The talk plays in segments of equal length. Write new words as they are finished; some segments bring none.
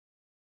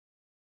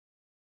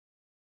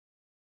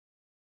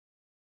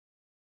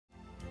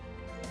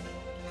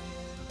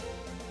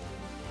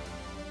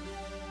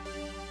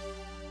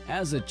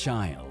As a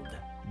child,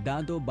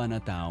 Dado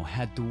Banatao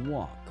had to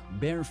walk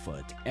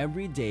barefoot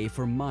every day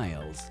for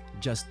miles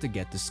just to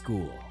get to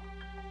school.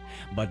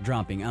 But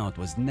dropping out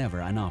was never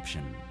an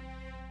option.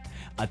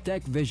 A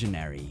tech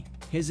visionary,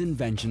 his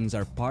inventions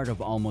are part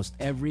of almost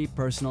every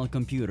personal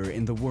computer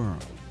in the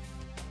world.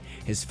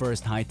 His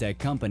first high-tech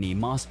company,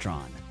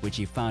 Mostron, which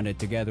he founded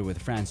together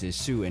with Francis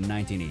Su in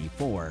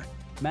 1984,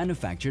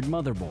 manufactured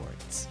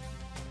motherboards.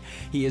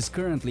 He is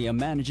currently a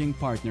managing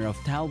partner of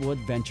Tallwood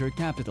Venture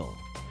Capital,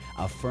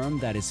 a firm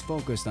that is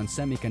focused on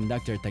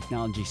semiconductor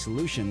technology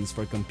solutions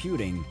for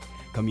computing,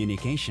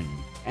 communication,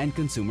 and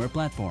consumer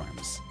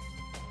platforms.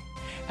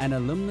 An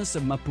alumnus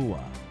of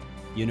Mapua,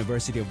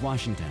 University of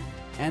Washington,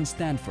 and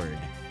Stanford,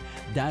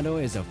 Dado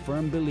is a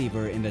firm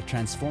believer in the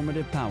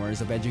transformative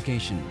powers of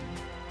education.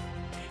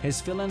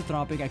 His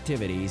philanthropic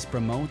activities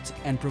promote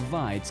and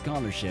provide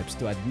scholarships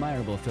to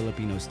admirable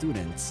Filipino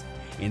students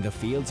in the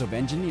fields of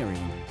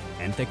engineering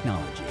and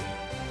technology.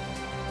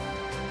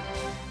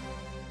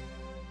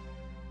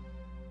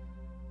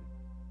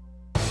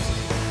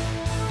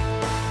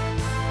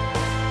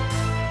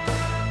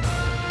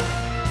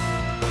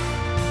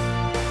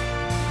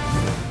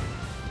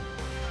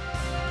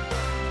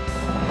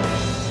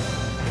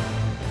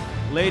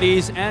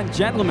 Ladies and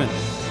gentlemen,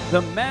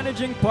 the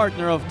managing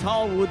partner of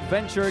Tallwood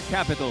Venture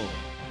Capital,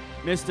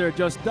 Mr.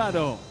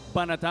 Diosdado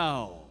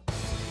Banatao.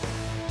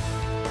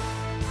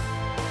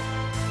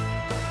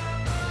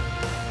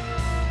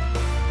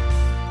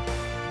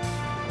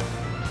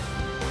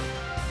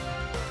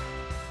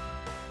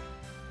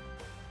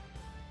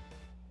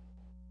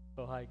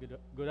 Oh, hi,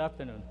 good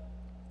afternoon.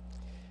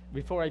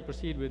 Before I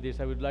proceed with this,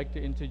 I would like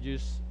to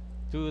introduce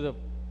to the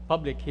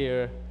public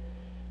here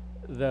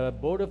the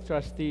Board of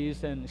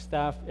Trustees and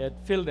staff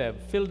at PhilDev.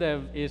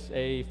 PhilDev is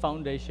a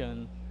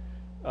foundation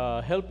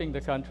helping the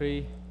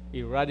country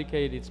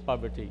eradicate its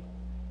poverty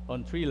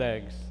on 3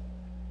 legs: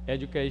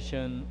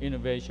 education,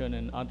 innovation,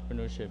 and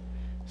entrepreneurship.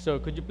 So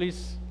could you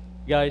please,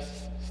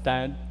 guys,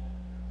 stand?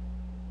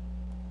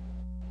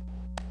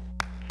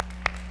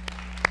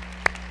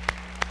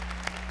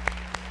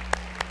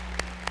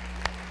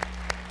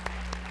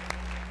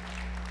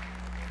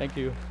 Thank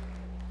you.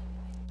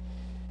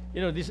 You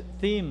know, this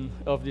theme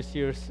of this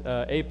year's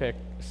APEC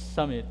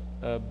Summit,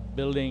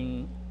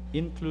 Building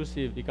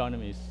Inclusive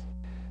Economies,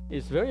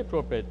 is very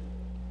appropriate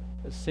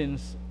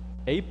since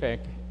APEC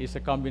is a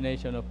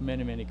combination of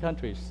many, many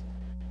countries.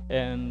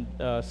 And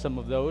some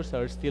of those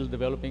are still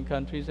developing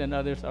countries and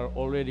others are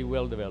already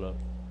well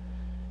developed.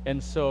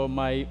 And so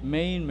my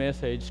main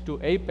message to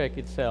APEC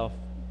itself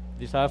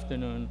this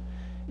afternoon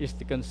is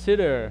to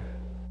consider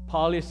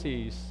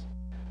policies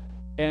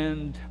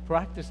and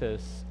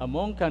practices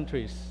among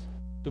countries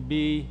to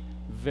be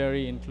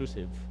very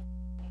inclusive.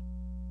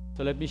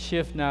 So let me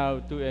shift now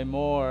to a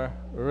more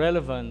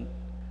relevant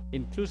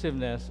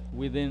inclusiveness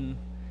within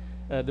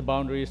the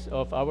boundaries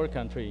of our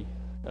country.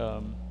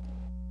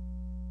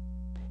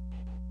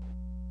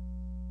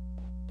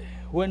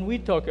 When we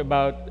talk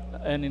about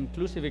an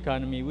inclusive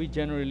economy, we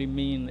generally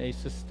mean a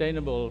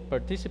sustainable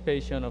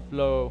participation of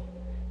low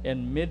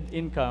and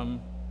mid-income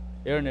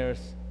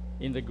earners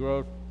in the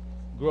growth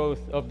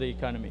of the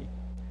economy.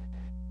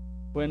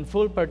 When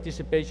full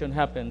participation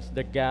happens,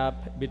 the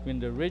gap between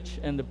the rich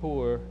and the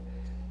poor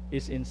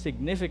is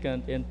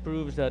insignificant and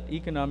proves that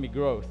economic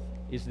growth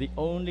is the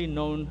only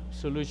known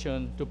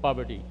solution to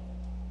poverty.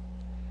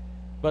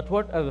 But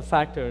what are the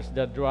factors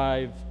that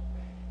drive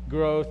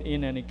growth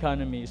in an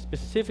economy,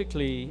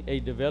 specifically a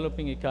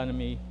developing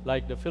economy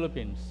like the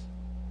Philippines?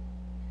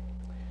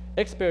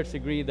 Experts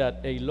agree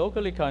that a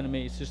local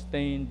economy is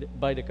sustained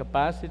by the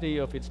capacity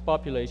of its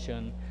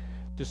population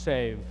to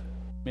save,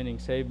 meaning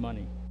save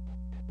money.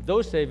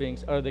 Those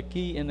savings are the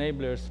key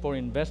enablers for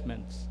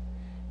investments.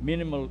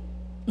 Minimal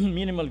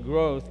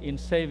growth in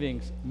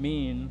savings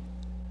mean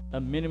a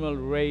minimal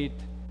rate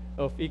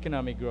of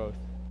economic growth.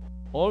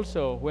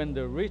 Also, when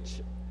the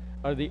rich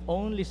are the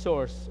only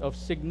source of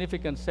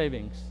significant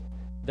savings,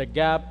 the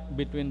gap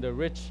between the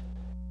rich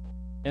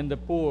and the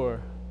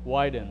poor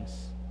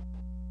widens.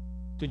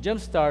 To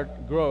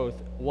jumpstart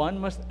growth, one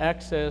must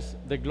access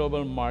the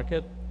global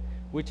market,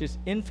 which is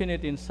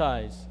infinite in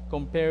size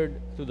compared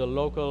to the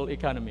local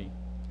economy.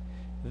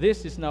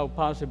 This is now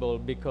possible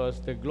because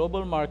the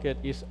global market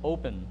is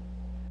open,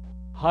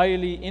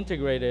 highly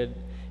integrated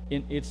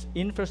in its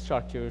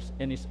infrastructures,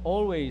 and is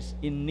always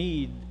in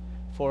need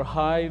for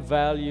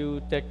high-value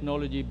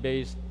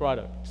technology-based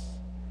products.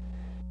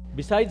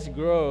 Besides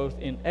growth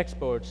in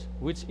exports,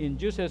 which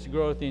induces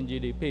growth in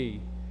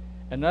GDP,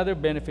 another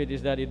benefit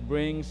is that it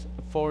brings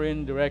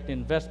foreign direct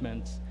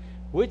investments,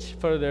 which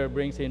further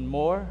brings in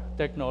more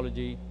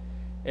technology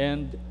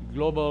and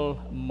global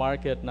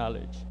market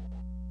knowledge.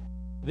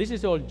 This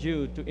is all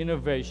due to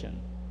innovation.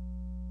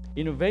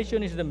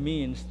 Innovation is the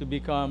means to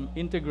become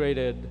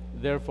integrated,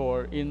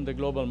 therefore, in the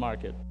global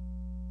market.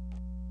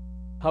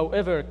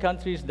 However,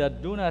 countries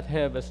that do not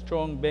have a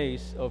strong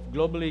base of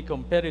globally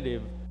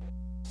competitive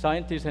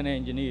scientists and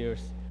engineers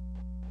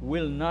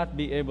will not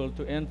be able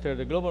to enter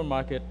the global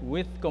market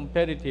with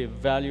competitive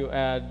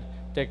value-add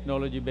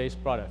technology-based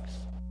products.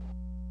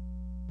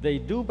 They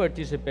do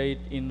participate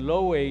in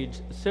low-wage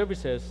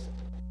services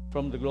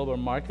from the global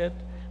market,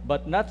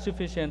 but not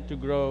sufficient to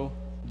grow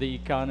the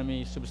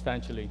economy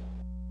substantially.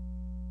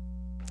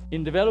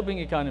 In developing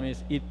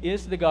economies, it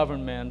is the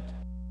government,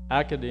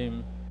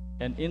 academe,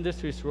 and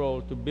industry's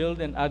role to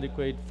build an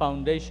adequate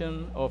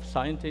foundation of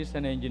scientists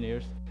and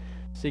engineers,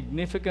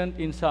 significant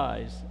in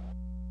size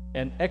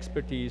and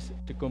expertise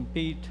to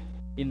compete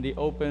in the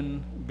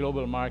open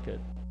global market.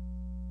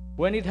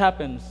 When it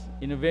happens,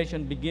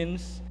 innovation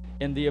begins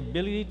and the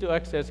ability to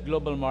access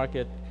global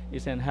market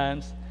is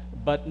enhanced,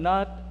 but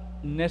not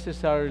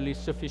necessarily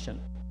sufficient.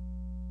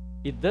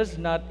 It does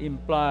not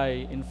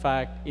imply, in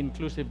fact,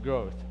 inclusive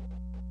growth.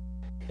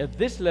 At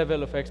this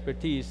level of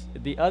expertise,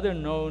 the other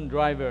known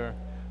driver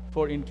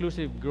for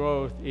inclusive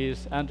growth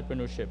is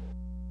entrepreneurship.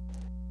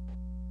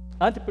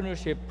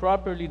 Entrepreneurship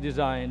properly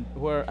designed,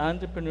 where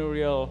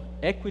entrepreneurial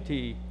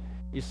equity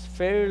is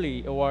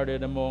fairly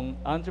awarded among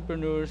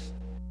entrepreneurs,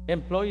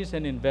 employees,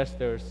 and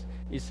investors,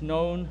 is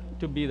known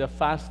to be the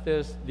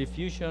fastest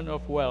diffusion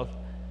of wealth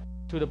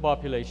to the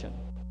population.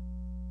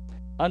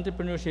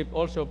 Entrepreneurship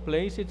also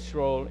plays its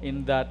role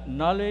in that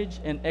knowledge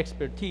and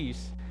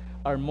expertise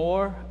are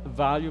more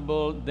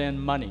valuable than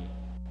money.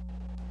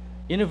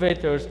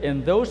 Innovators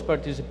and those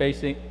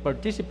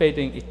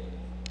participating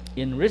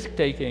in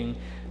risk-taking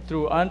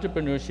through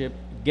entrepreneurship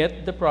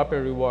get the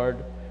proper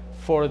reward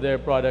for their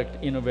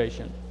product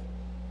innovation.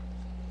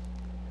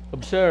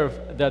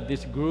 Observe that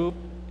this group,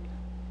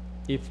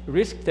 if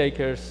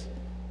risk-takers,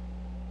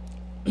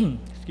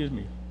 excuse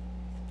me,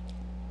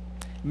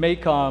 may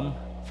come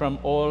from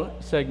all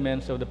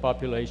segments of the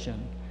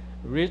population,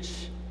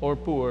 rich or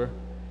poor,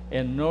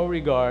 and no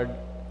regard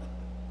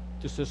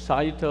to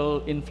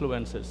societal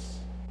influences.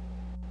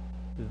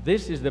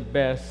 This is the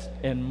best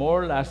and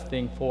more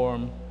lasting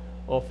form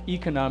of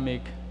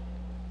economic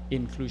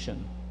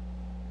inclusion.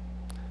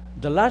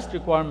 The last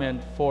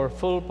requirement for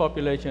full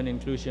population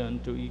inclusion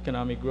to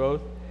economic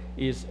growth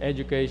is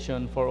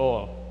education for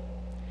all.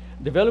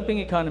 Developing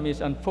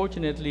economies,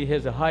 unfortunately,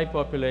 has a high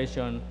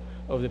population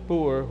of the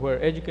poor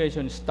where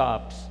education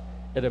stops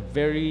at a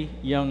very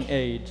young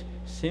age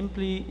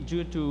simply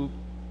due to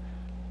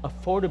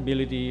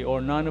affordability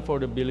or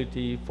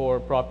non-affordability for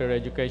proper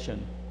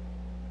education,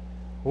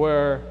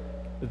 where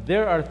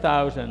there are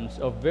thousands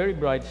of very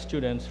bright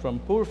students from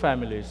poor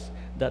families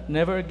that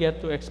never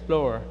get to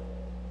explore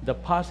the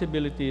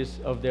possibilities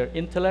of their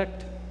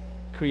intellect,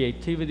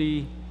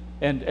 creativity,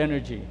 and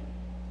energy.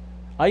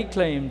 I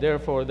claim,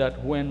 therefore,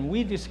 that when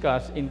we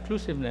discuss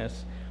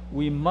inclusiveness,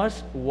 we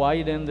must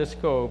widen the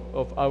scope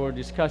of our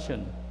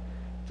discussion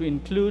to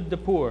include the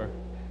poor,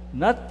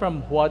 not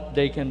from what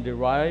they can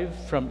derive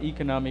from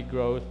economic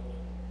growth,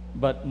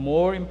 but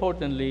more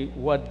importantly,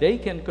 what they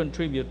can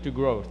contribute to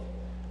growth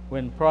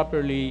when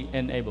properly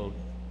enabled.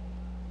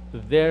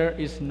 There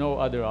is no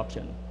other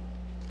option.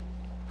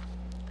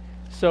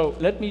 So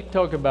let me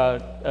talk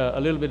about a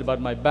little bit about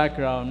my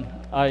background.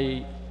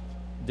 I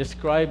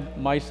described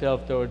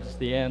myself towards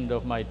the end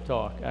of my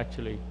talk,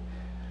 actually.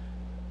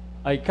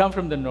 I come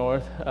from the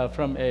north,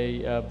 from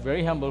a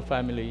very humble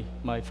family.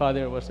 My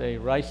father was a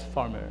rice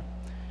farmer.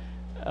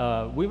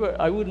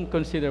 I wouldn't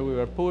consider we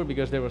were poor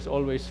because there was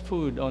always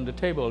food on the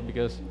table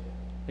because,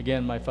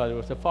 again, my father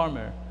was a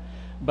farmer.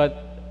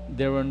 But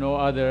there were no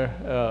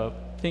other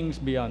things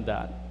beyond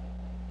that.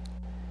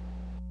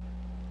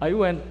 I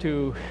went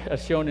to,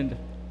 as shown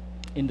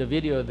in the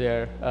video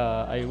there,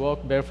 I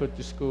walked barefoot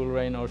to school,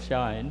 rain or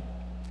shine.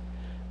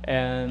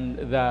 And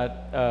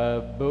that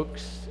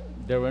books,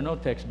 there were no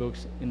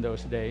textbooks in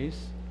those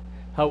days.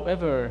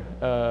 However,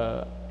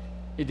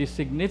 it is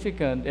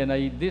significant,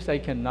 and this I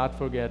cannot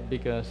forget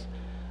because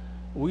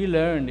we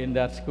learned in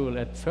that school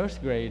at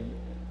first grade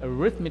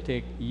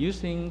arithmetic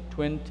using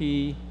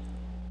 20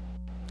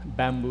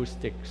 bamboo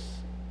sticks.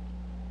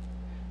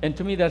 And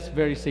to me that's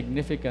very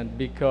significant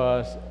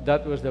because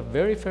that was the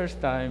very first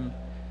time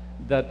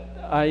that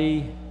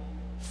I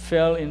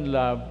fell in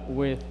love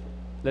with,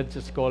 let's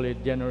just call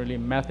it generally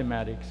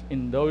mathematics.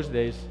 In those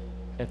days,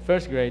 at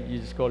first grade, you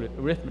just call it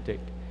arithmetic.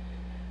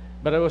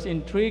 But I was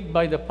intrigued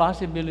by the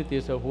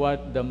possibilities of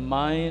what the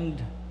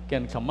mind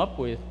can come up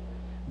with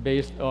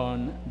based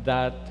on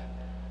that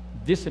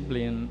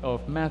discipline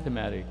of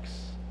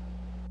mathematics.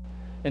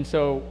 And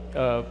so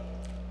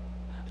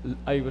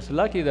I was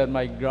lucky that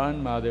my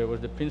grandmother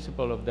was the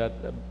principal of that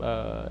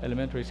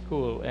elementary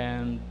school,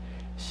 and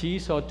she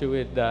saw to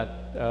it that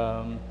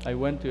I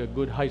went to a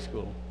good high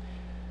school.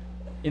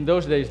 In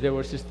those days, there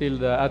was still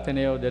the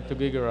Ateneo de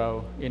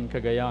Tuguegarao in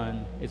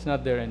Cagayan. It's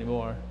not there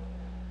anymore.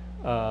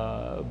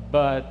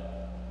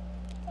 But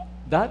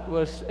that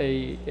was,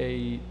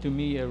 to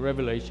me, a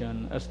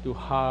revelation as to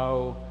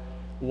how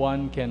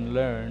one can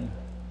learn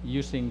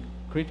using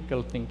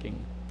critical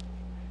thinking.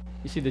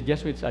 You see, the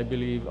Jesuits, I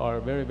believe, are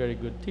very, very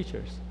good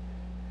teachers.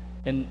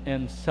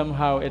 And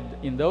somehow,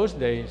 in those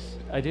days,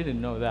 I didn't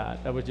know that.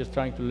 I was just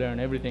trying to learn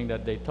everything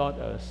that they taught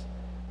us.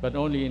 But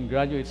only in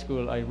graduate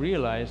school, I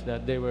realized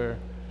that they were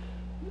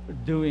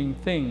doing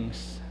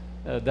things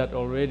that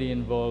already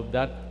involved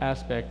that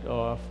aspect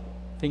of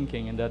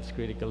thinking, and that's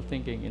critical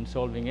thinking in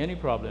solving any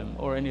problem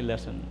or any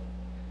lesson.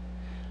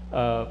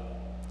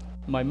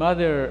 My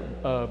mother,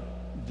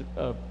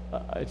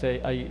 I'd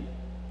say I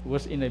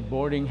was in a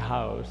boarding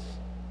house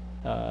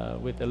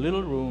with a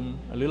little room,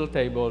 a little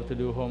table to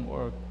do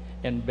homework,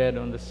 and bed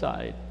on the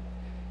side.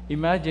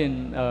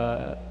 Imagine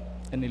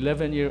an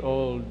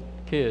 11-year-old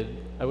kid.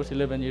 I was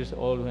 11 years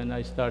old when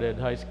I started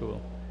high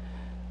school.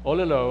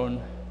 All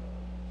alone,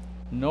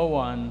 no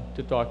one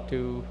to talk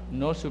to,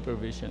 no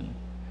supervision.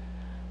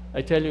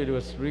 I tell you, it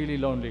was really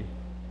lonely.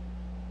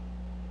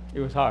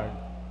 It was hard.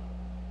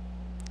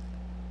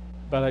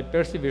 But I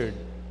persevered,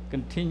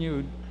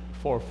 continued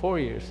for 4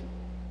 years.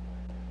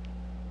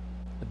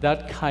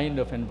 That kind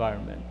of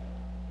environment.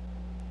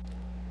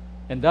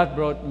 And that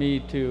brought me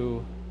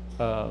to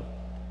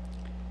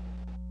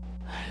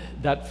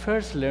that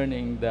first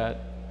learning that,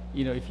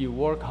 if you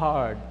work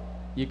hard,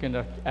 you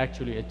can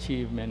actually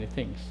achieve many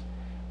things.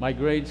 My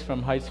grades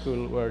from high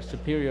school were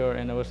superior,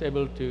 and I was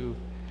able to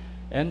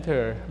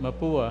enter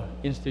Mapua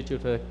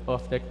Institute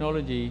of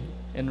Technology,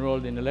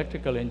 enrolled in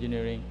electrical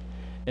engineering,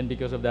 and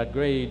because of that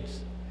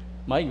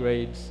my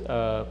grades,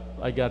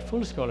 I got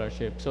full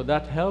scholarship. So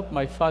that helped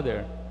my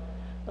father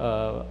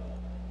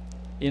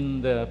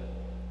in the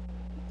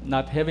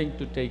not having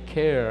to take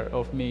care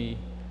of me,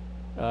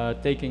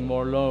 taking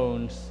more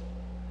loans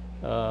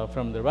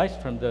from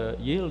the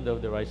yield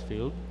of the rice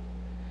field.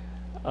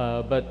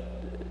 But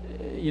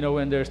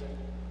when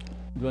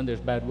there's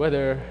bad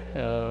weather,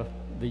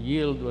 the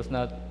yield was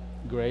not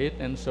great,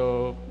 and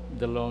so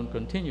the loan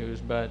continues.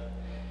 But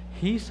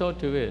he saw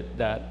to it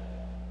that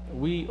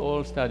we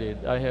all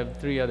studied. I have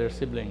 3 other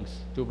siblings,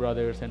 2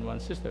 brothers and 1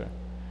 sister,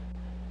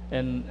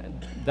 and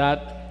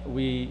that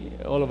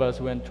all of us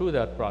went through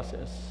that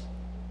process.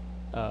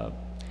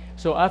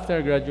 So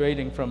after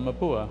graduating from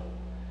Mapua,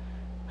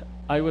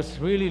 I was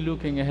really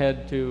looking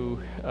ahead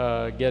to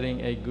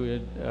getting a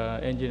good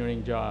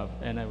engineering job,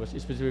 and I was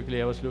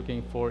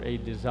looking for a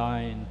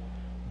design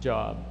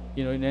job.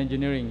 In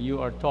engineering,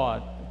 you are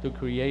taught to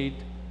create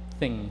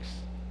things,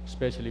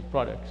 especially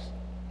products,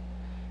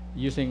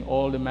 using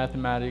all the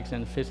mathematics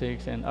and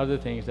physics and other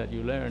things that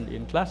you learned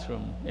in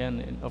classroom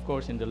and of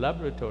course in the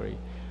laboratory.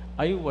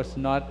 I was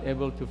not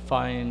able to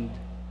find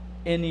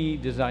any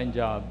design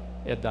job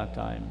at that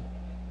time.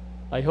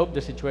 I hope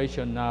the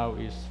situation now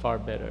is far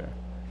better,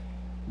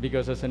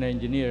 because as an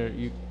engineer,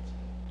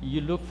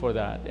 you look for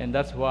that, and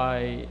that's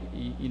why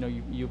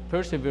you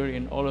persevere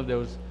in all of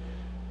those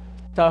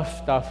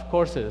tough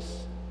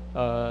courses,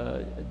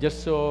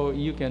 just so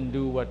you can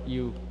do what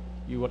you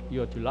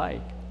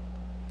like.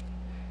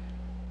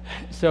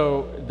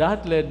 So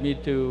that led me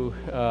to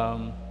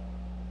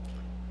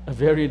a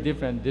very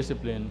different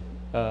discipline,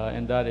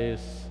 and that is,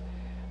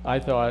 I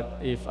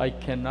thought, if I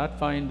cannot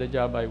find the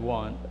job I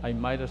want, I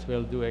might as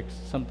well do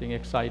something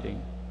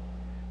exciting.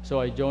 So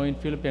I joined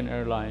Philippine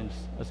Airlines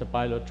as a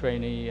pilot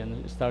trainee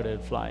and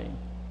started flying.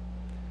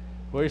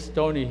 Where's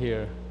Tony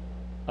here?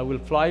 I will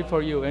fly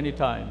for you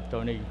anytime,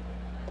 Tony.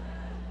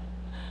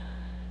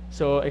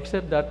 So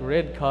except that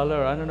red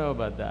color, I don't know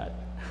about that.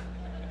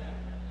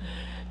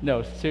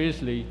 No,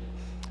 seriously,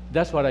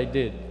 that's what I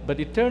did. But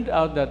it turned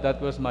out that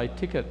that was my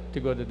ticket to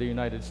go to the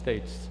United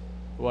States,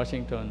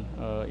 Washington,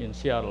 in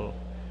Seattle.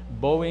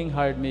 Boeing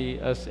hired me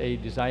as a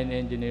design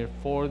engineer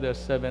for the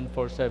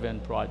 747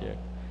 project.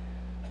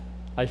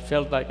 I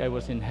felt like I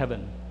was in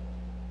heaven.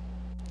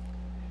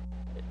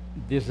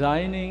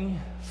 Designing,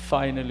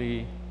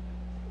 finally,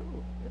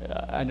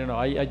 I don't know,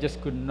 I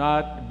just could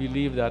not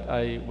believe that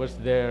I was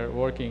there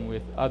working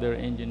with other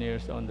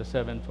engineers on the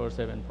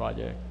 747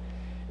 project.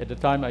 At the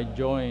time I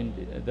joined,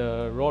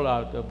 the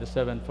rollout of the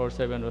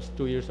 747 was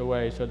 2 years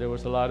away, so there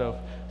was a lot of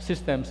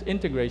systems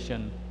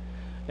integration,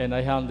 and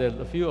I handled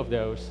a few of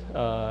those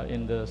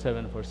in the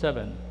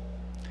 747.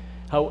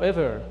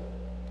 However,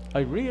 I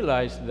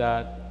realized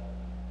that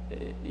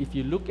if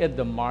you look at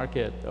the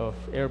market of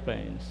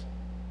airplanes,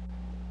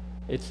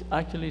 it's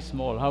actually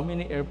small. How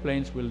many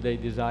airplanes will they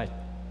design?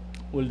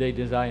 Will they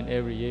design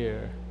every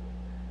year?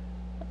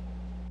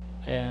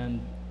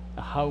 And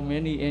how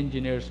many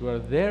engineers were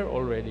there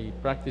already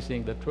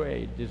practicing the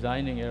trade,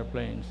 designing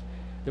airplanes?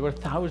 There were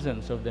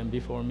thousands of them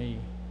before me.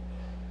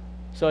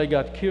 So I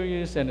got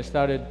curious and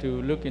started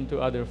to look into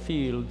other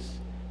fields.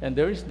 And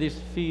there is this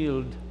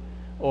field,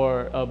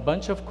 or a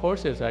bunch of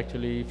courses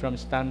actually, from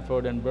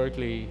Stanford and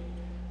Berkeley,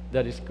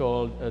 that is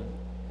called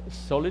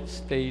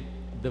solid-state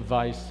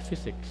device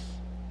physics.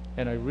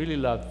 And I really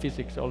love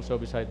physics also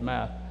beside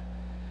math.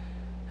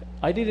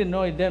 I didn't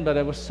know it then, but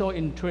I was so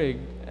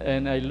intrigued,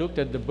 and I looked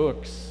at the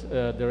books,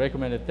 the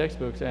recommended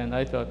textbooks, and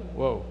I thought,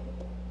 whoa,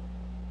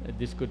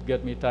 this could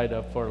get me tied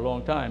up for a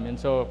long time.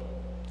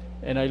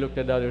 And I looked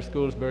at other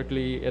schools.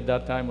 Berkeley at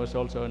that time was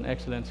also an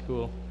excellent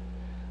school.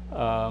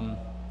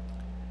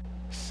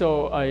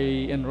 So I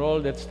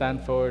enrolled at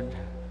Stanford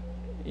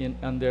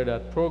under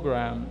that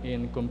program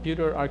in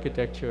computer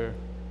architecture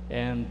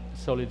and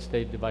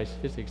solid-state device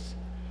physics.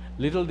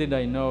 Little did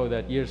I know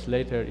that years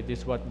later, it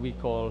is what we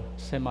call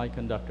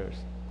semiconductors.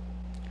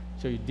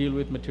 So you deal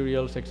with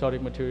materials,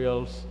 exotic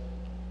materials,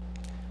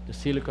 the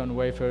silicon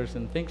wafers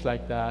and things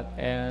like that,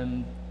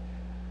 and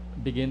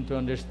begin to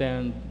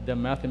understand the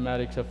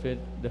mathematics of it,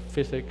 the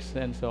physics,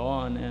 and so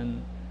on.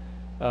 And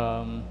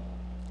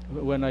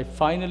when I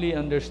finally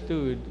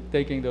understood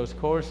taking those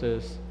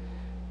courses,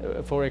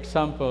 for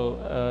example,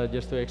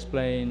 just to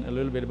explain a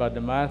little bit about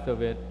the math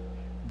of it,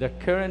 the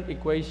current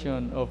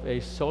equation of a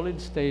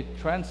solid-state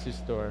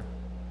transistor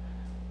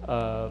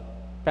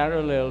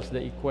parallels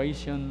the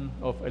equation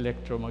of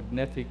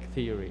electromagnetic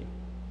theory.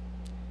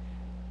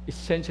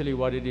 Essentially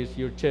what it is,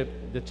 your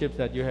chip, the chips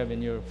that you have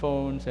in your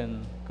phones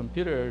and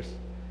computers,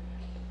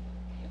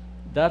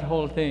 that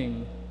whole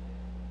thing,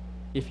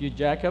 if you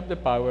jack up the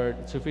power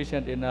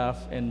sufficient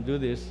enough and do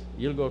this,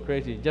 you'll go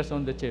crazy just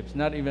on the chips,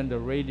 not even the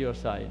radio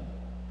side.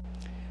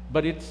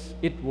 But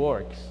it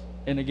works.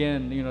 And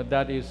again, you know,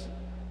 that is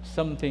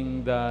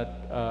something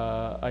that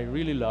I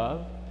really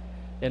love.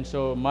 And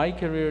so my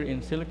career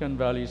in Silicon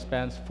Valley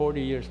spans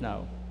 40 years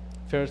now.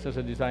 First as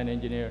a design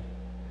engineer,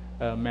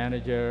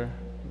 manager,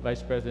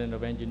 vice president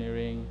of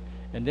engineering,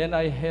 and then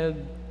I had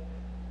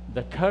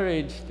the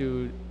courage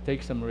to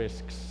take some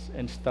risks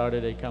and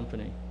started a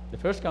company. The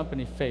first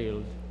company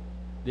failed.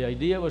 The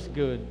idea was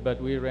good,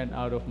 but we ran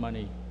out of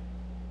money.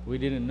 We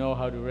didn't know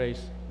how to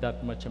raise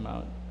that much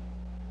amount.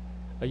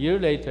 A year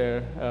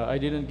later, I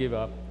didn't give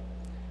up.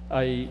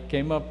 I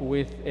came up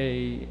with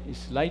a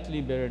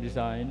slightly better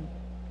design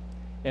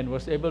and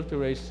was able to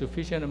raise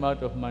sufficient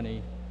amount of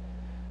money,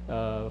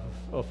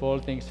 of all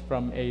things,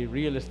 from a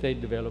real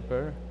estate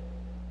developer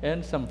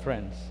and some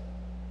friends.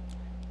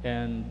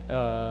 And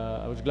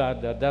I was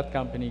glad that that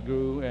company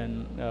grew,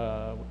 and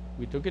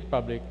we took it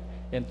public.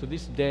 And to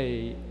this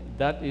day,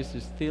 that is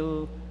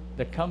still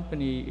the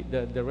company,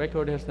 the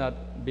record has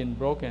not been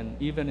broken,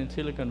 even in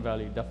Silicon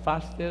Valley, the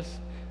fastest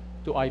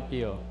to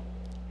IPO.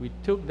 We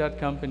took that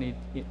company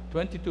in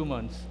 22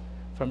 months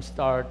from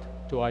start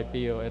to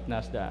IPO at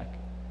NASDAQ.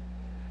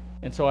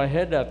 And so I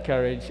had that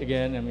courage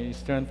again. I mean, it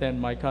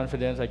strengthened my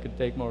confidence. I could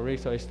take more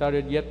risks. So I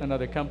started yet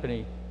another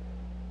company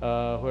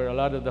where a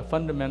lot of the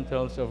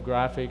fundamentals of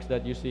graphics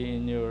that you see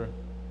in your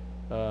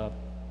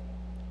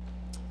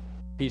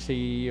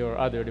PC or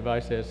other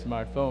devices,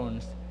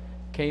 smartphones,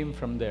 came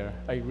from there.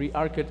 I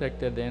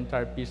re-architected the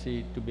entire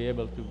PC to be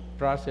able to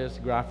process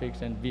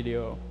graphics and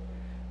video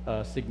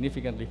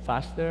significantly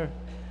faster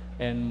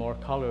and more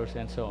colors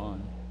and so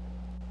on.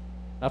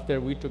 After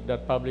we took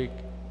that public,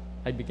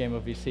 I became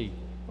a VC,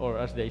 or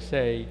as they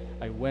say,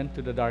 I went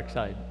to the dark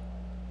side.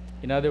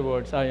 In other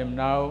words, I am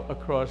now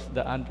across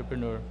the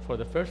entrepreneur for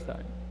the first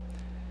time.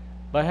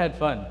 But I had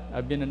fun.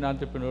 I've been an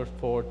entrepreneur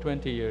for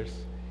 20 years.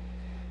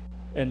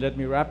 And let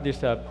me wrap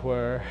this up,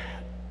 where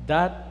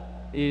that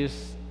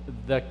is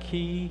the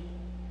key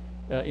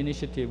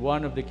initiative,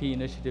 one of the key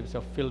initiatives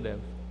of PhilDev.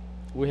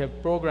 We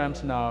have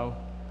programs now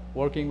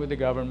working with the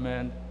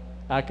government,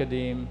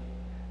 academe,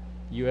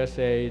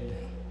 USAID,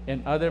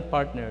 and other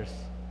partners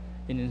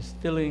in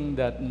instilling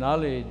that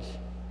knowledge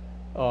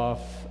of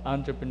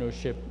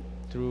entrepreneurship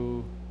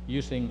through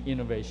using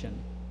innovation.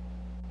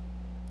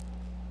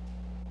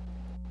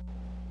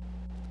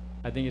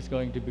 I think it's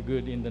going to be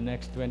good in the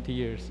next 20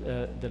 years.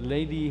 The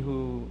lady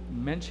who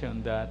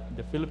mentioned that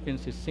the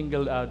Philippines is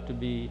singled out to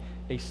be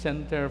a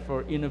center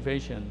for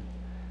innovation,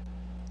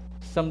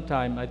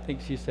 sometime, I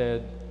think she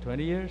said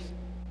 20 years,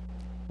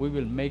 we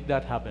will make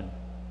that happen.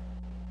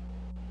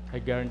 I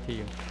guarantee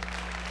you.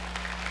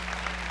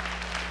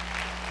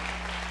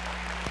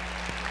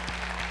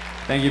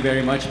 Thank you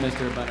very much,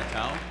 Mr.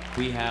 Banatao.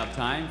 We have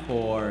time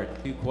for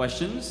 2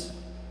 questions.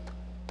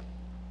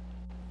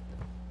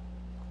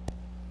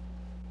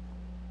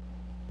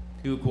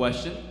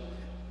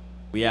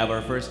 We have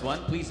our first one.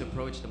 Please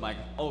approach the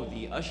microphone. Oh,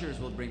 the ushers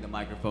will bring the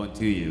microphone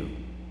to you.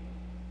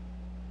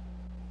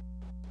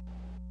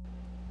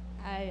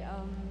 Hi,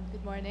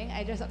 good morning.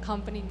 I just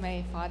accompanied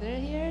my father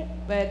here,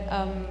 but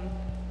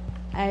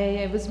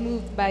I was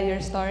moved by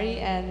your story,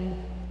 and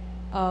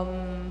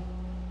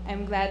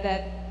I'm glad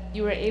that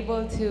you were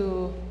able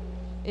to,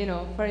 you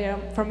know,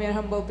 from your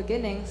humble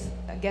beginnings,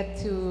 get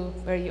to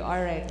where you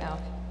are right now.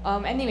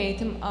 Anyway,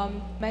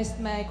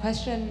 my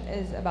question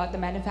is about the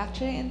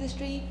manufacturing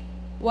industry.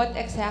 What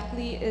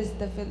exactly is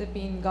the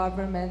Philippine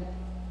government,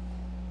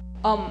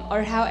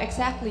 or how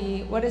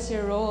exactly, what is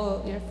your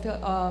role,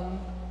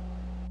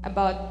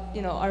 about,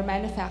 you know, our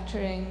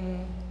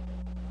manufacturing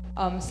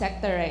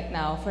sector right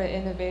now for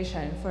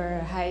innovation,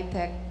 for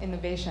high-tech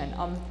innovation?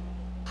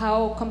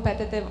 How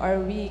competitive are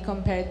we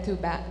compared to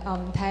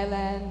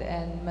Thailand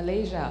and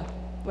Malaysia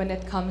when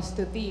it comes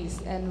to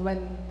these, and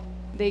when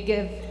they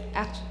give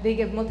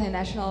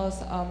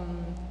multinationals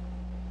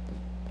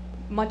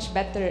much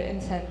better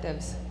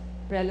incentives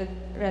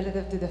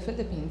relative to the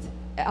Philippines?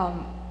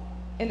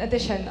 In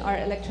addition, our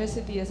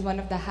electricity is one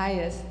of the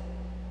highest,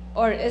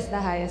 or is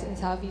the highest in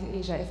Southeast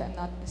Asia, if I'm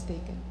not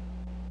mistaken.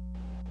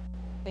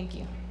 Thank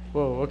you.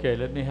 Whoa, okay,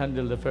 let me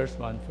handle the first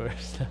one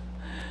first.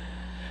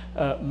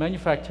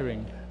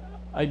 Manufacturing.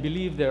 I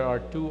believe there are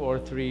 2 or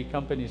 3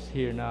 companies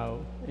here now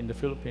in the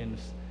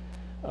Philippines,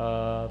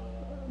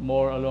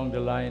 more along the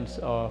lines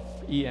of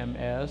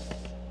EMS,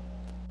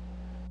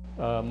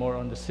 more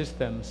on the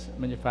systems,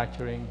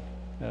 manufacturing,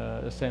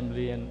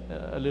 assembly, and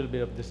a little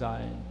bit of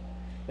design.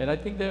 And I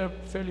think they're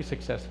fairly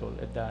successful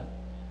at that.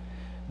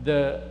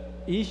 The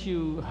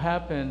issue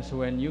happens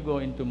when you go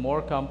into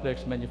more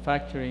complex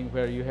manufacturing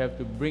where you have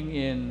to bring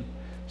in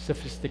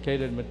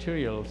sophisticated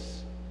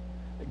materials,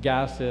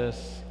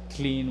 gases,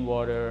 clean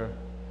water,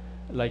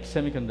 like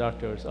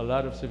semiconductors. A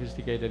lot of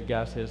sophisticated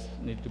gases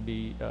need to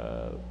be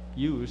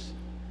used.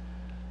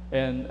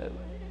 And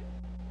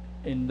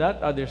in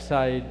that other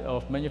side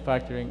of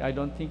manufacturing, I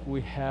don't think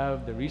we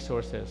have the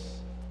resources.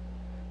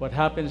 What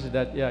happens is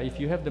that, yeah, if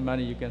you have the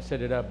money, you can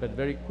set it up, but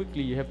very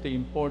quickly you have to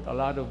import a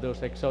lot of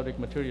those exotic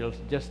materials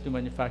just to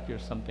manufacture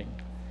something.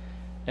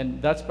 And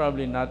that's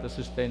probably not a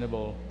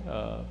sustainable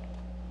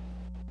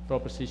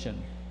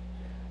proposition.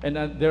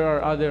 And there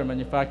are other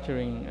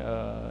manufacturing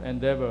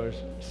endeavors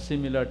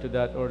similar to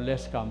that or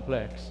less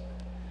complex.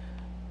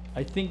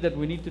 I think that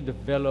we need to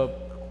develop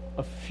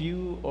a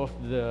few of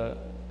the,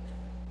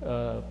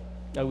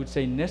 I would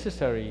say,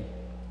 necessary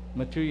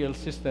material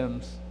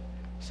systems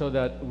so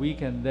that we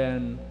can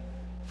then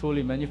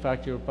fully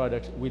manufacture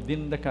products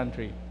within the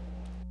country,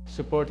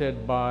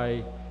 supported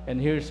by,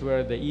 and here's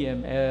where the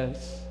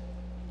EMS,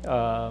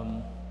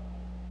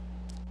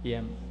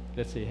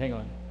 let's see, hang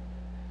on.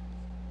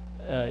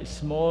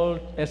 Small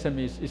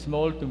SMEs,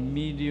 small to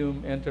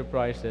medium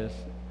enterprises,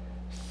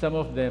 some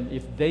of them,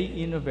 if they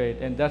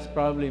innovate, and that's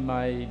probably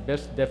my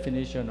best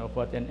definition of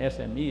what an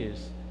SME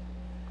is,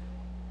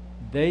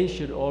 they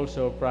should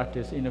also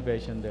practice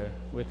innovation there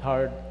with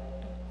hard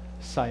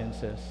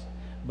sciences.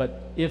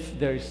 But if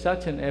there is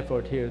such an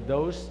effort here,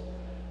 those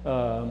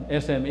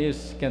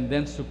SMEs can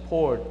then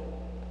support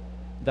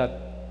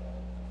that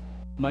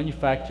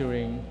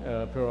manufacturing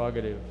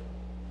prerogative.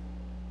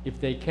 If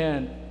they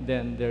can't,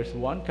 then there's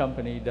one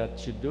company that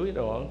should do it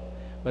all,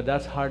 but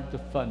that's hard to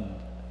fund.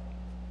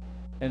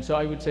 And so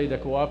I would say the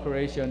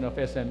cooperation of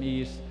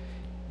SMEs,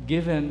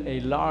 given a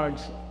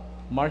large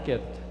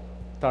market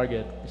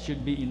target,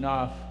 should be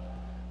enough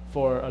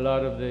for a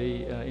lot of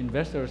the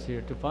investors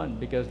here to fund,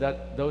 because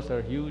those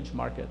are huge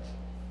markets.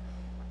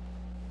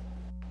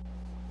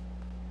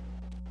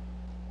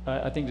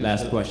 I think this Last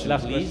is the question,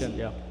 last please. question,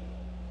 yeah.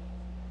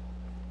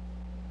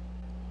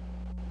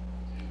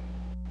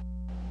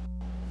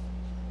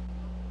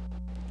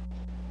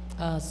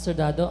 Sir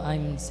Dado,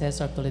 I'm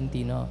Cesar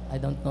Tolentino. I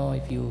don't know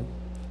if you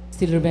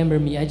still remember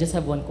me. I just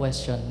have one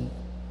question.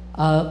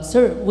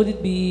 Sir, would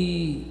it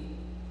be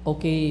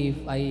okay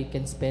if I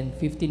can spend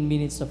 15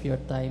 minutes of your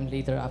time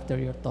later after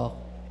your talk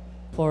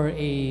for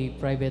a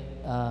private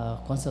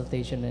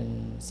consultation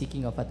and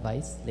seeking of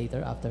advice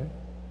later after?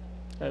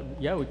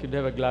 Yeah, we could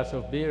have a glass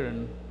of beer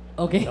and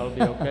Okay. that'll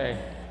be okay.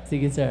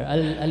 Sige, sir.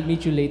 I'll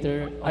meet you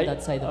later on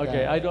that side of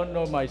okay, the... I don't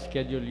know my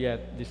schedule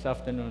yet this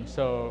afternoon,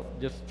 so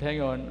just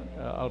hang on.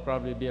 I'll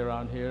probably be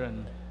around here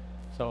and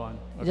so on.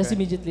 Okay? Just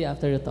immediately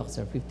after your talk,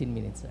 sir. 15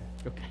 minutes, sir.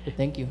 Okay.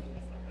 Thank you.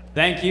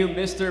 Thank you,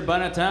 Mr.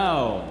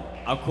 Banatao.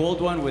 A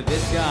cold one with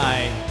this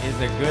guy is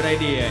a good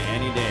idea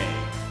any day.